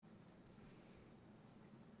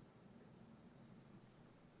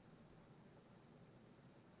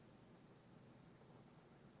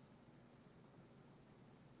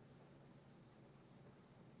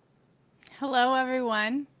Hello,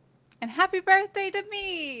 everyone, and happy birthday to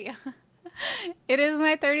me! It is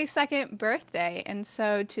my 32nd birthday, and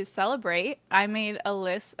so to celebrate, I made a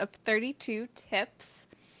list of 32 tips,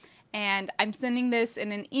 and I'm sending this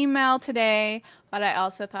in an email today, but I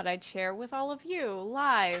also thought I'd share with all of you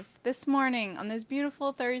live this morning on this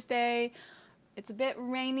beautiful Thursday. It's a bit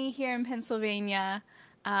rainy here in Pennsylvania.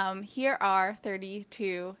 Here are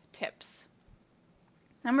 32 tips.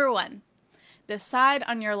 Number one, decide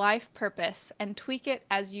on your life purpose and tweak it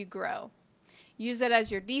as you grow. Use it as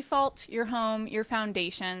your default, your home, your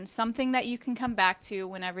foundation, something that you can come back to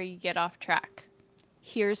whenever you get off track.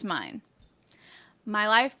 Here's mine. My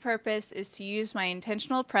life purpose is to use my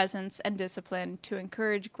intentional presence and discipline to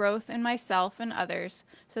encourage growth in myself and others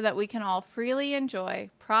so that we can all freely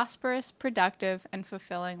enjoy prosperous, productive, and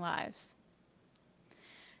fulfilling lives.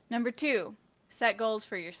 Number two, set goals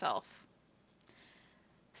for yourself.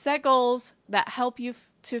 Set goals that help you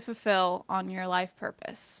to fulfill on your life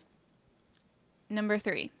purpose. Number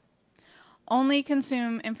three, only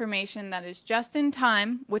consume information that is just in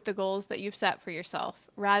time with the goals that you've set for yourself,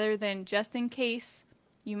 rather than just in case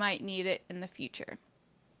you might need it in the future.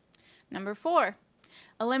 Number four,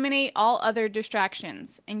 eliminate all other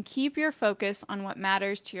distractions and keep your focus on what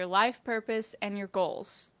matters to your life purpose and your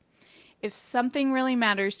goals. If something really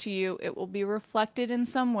matters to you, it will be reflected in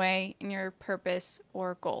some way in your purpose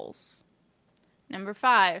or goals. Number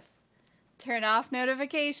five, turn off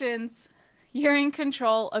notifications. You're in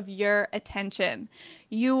control of your attention.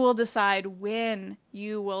 You will decide when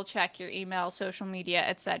you will check your email, social media,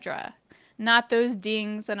 etc., not those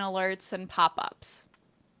dings and alerts and pop-ups.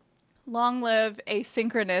 Long live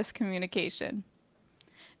asynchronous communication.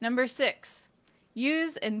 Number six,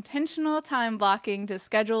 use intentional time blocking to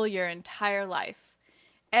schedule your entire life.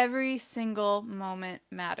 Every single moment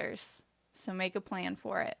matters, so make a plan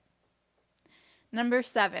for it. Number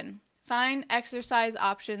seven, find exercise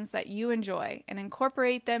options that you enjoy and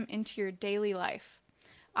incorporate them into your daily life.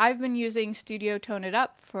 I've been using Studio Tone It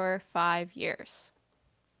Up for 5 years.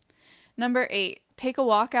 Number eight, take a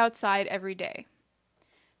walk outside every day.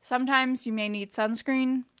 Sometimes you may need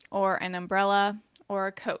sunscreen or an umbrella or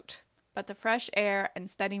a coat, but the fresh air and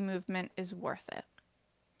steady movement is worth it.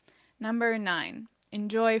 Number nine,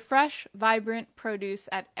 enjoy fresh, vibrant produce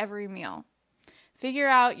at every meal. Figure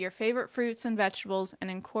out your favorite fruits and vegetables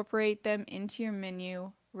and incorporate them into your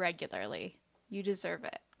menu regularly. You deserve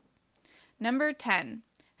it. Number 10,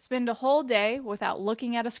 spend a whole day without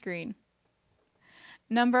looking at a screen.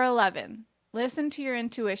 Number 11, listen to your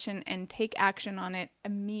intuition and take action on it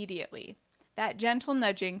immediately. That gentle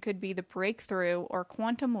nudging could be the breakthrough or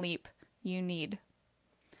quantum leap you need.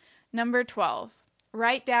 Number 12,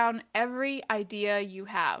 write down every idea you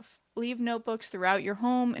have. Leave notebooks throughout your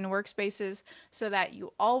home and workspaces so that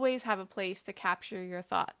you always have a place to capture your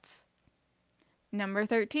thoughts. Number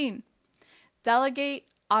 13, delegate,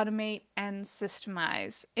 automate, and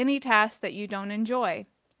systemize any tasks that you don't enjoy,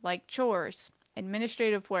 like chores,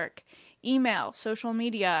 administrative work, email, social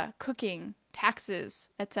media, cooking,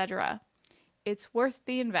 taxes, etc. It's worth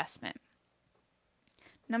the investment.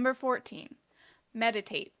 Number 14,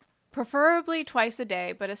 meditate. Preferably twice a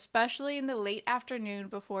day, but especially in the late afternoon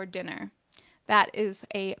before dinner. That is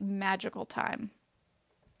a magical time.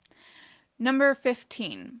 Number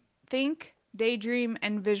 15, think, daydream,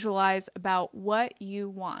 and visualize about what you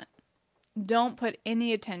want. Don't put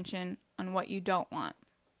any attention on what you don't want.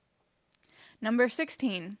 Number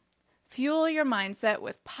 16, fuel your mindset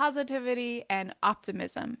with positivity and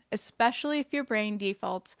optimism, especially if your brain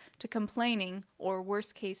defaults to complaining or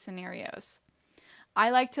worst case scenarios. I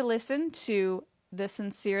like to listen to the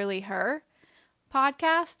Sincerely Her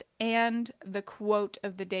podcast and the Quote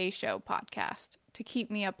of the Day Show podcast to keep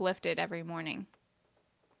me uplifted every morning.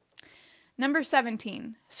 Number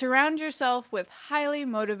 17, surround yourself with highly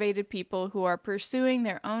motivated people who are pursuing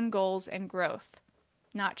their own goals and growth.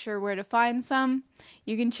 Not sure where to find some?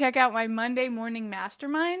 You can check out my Monday morning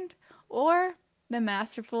mastermind or the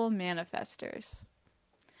Masterful Manifestors.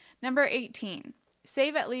 Number 18,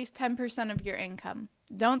 save at least 10% of your income.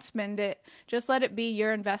 Don't spend it. Just let it be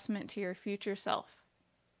your investment to your future self.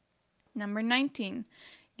 Number 19,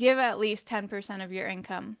 give at least 10% of your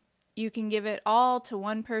income. You can give it all to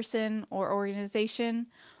one person or organization,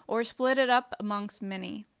 or split it up amongst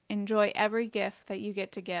many. Enjoy every gift that you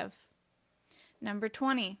get to give. Number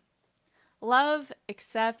 20, love,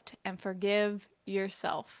 accept, and forgive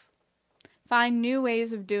yourself. Find new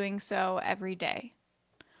ways of doing so every day.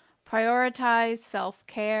 Prioritize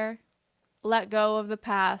self-care, let go of the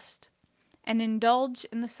past, and indulge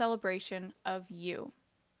in the celebration of you.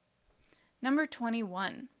 Number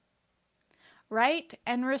 21, write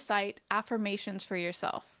and recite affirmations for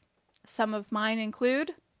yourself. Some of mine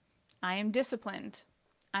include: I am disciplined.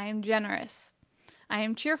 I am generous. I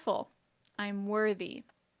am cheerful. I am worthy.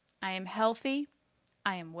 I am healthy.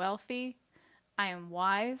 I am wealthy. I am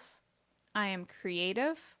wise. I am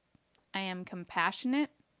creative. I am compassionate.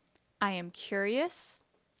 I am curious.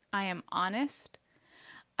 I am honest.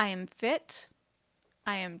 I am fit.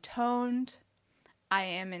 I am toned. I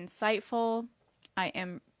am insightful. I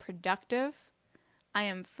am productive. I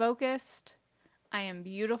am focused. I am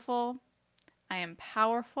beautiful. I am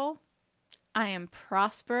powerful. I am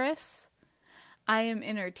prosperous. I am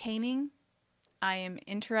entertaining. I am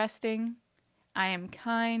interesting. I am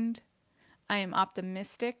kind. I am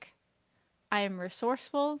optimistic. I am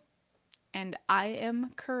resourceful. And I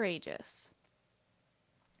am courageous.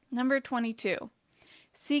 Number 22.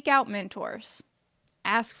 Seek out mentors.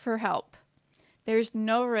 Ask for help. There's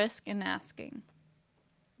no risk in asking.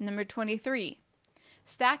 Number 23.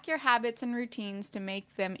 Stack your habits and routines to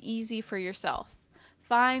make them easy for yourself.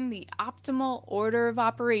 Find the optimal order of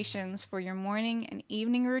operations for your morning and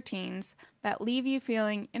evening routines that leave you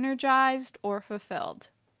feeling energized or fulfilled.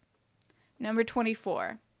 Number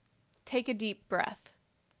 24. Take a deep breath.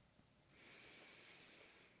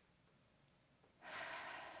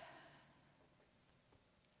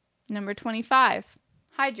 Number 25.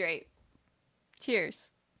 Hydrate. Cheers.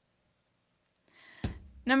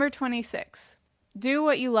 Number 26. Do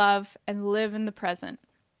what you love and live in the present.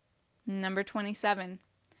 Number 27.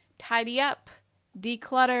 Tidy up,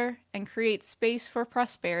 declutter, and create space for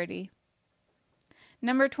prosperity.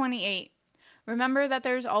 Number 28. Remember that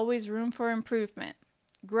there's always room for improvement.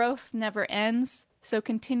 Growth never ends, so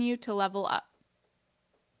continue to level up.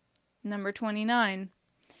 Number 29.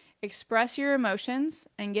 Express your emotions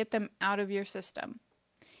and get them out of your system.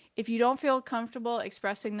 If you don't feel comfortable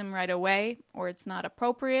expressing them right away or it's not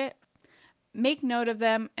appropriate, make note of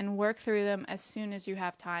them and work through them as soon as you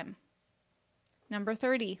have time. Number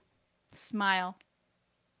 30, smile.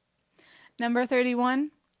 Number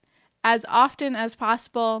 31, as often as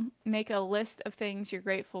possible, make a list of things you're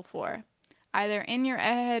grateful for, either in your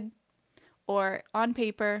head or on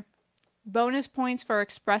paper. Bonus points for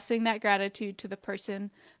expressing that gratitude to the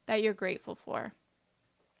person that you're grateful for.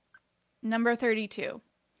 Number 32,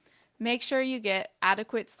 make sure you get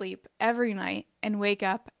adequate sleep every night and wake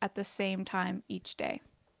up at the same time each day.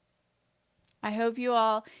 I hope you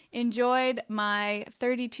all enjoyed my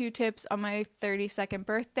 32 tips on my 32nd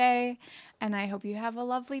birthday, and I hope you have a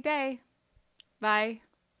lovely day. Bye.